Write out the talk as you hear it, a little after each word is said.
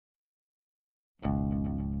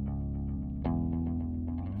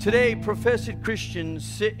Today, professed Christians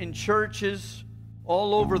sit in churches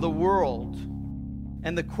all over the world,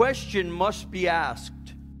 and the question must be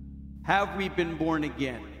asked, have we been born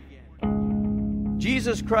again?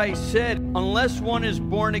 Jesus Christ said, unless one is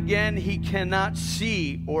born again, he cannot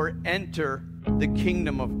see or enter the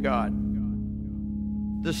kingdom of God.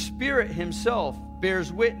 The Spirit himself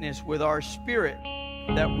bears witness with our spirit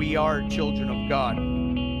that we are children of God.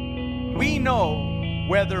 We know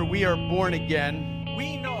whether we are born again.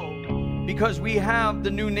 We know because we have the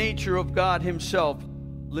new nature of God himself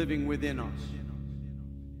living within us.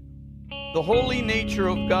 The holy nature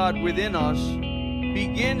of God within us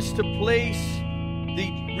begins to place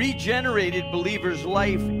the regenerated believer's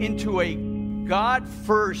life into a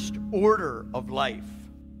God-first order of life.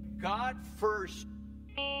 God first.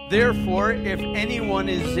 Therefore, if anyone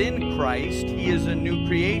is in Christ, he is a new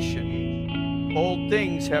creation. Old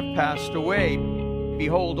things have passed away.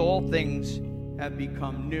 Behold, all things have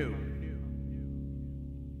become new.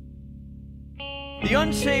 The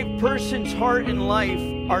unsaved person's heart and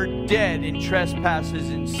life are dead in trespasses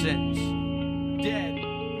and sins.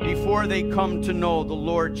 Dead before they come to know the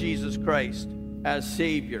Lord Jesus Christ as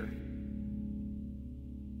Savior.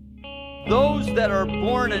 Those that are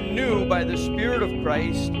born anew by the Spirit of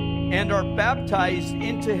Christ and are baptized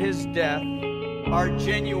into his death are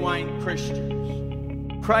genuine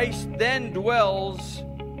Christians. Christ then dwells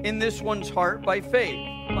in this one's heart by faith,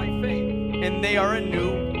 and they are a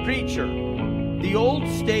new creature. The old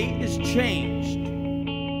state is changed.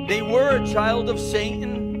 They were a child of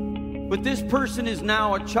Satan, but this person is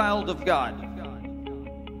now a child of God.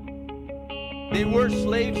 They were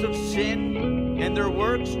slaves of sin, and their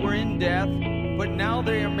works were in death, but now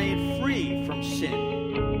they are made free from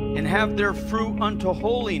sin, and have their fruit unto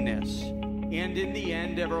holiness, and in the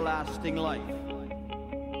end everlasting life.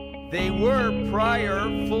 They were prior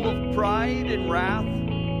full of pride and wrath,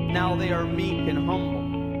 now they are meek and humble.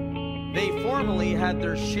 They formerly had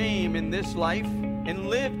their shame in this life, and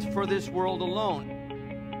lived for this world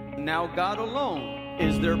alone. Now God alone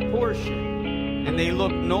is their portion, and they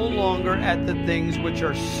look no longer at the things which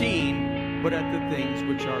are seen, but at the things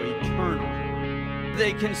which are eternal.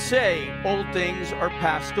 They can say, old things are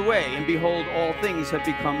passed away, and behold, all things have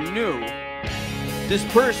become new. This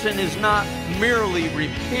person is not merely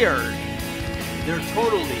repaired, they're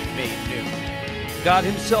totally made new. God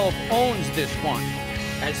himself owns this one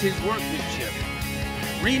as his workmanship,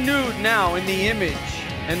 renewed now in the image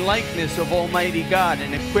and likeness of Almighty God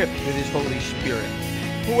and equipped with his Holy Spirit.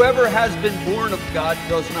 Whoever has been born of God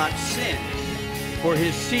does not sin, for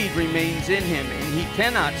his seed remains in him, and he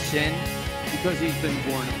cannot sin because he's been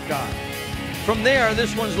born of God. From there,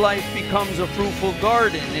 this one's life becomes a fruitful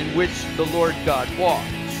garden in which the Lord God walks.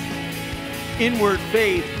 Inward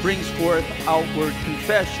faith brings forth outward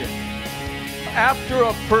confession. After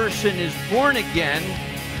a person is born again,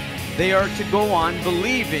 they are to go on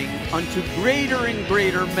believing unto greater and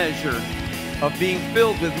greater measure of being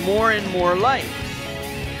filled with more and more light.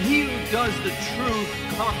 He who does the truth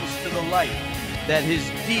comes to the light, that his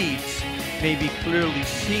deeds may be clearly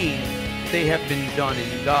seen they have been done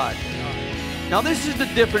in God. Now this is the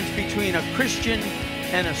difference between a Christian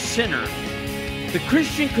and a sinner. The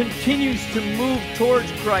Christian continues to move towards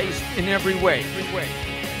Christ in every way.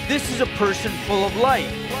 This is a person full of light.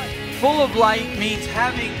 Full of light means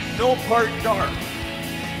having no part dark.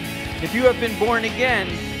 If you have been born again,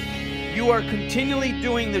 you are continually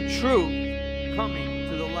doing the truth, coming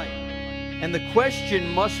to the light. And the question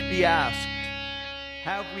must be asked,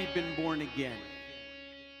 have we been born again?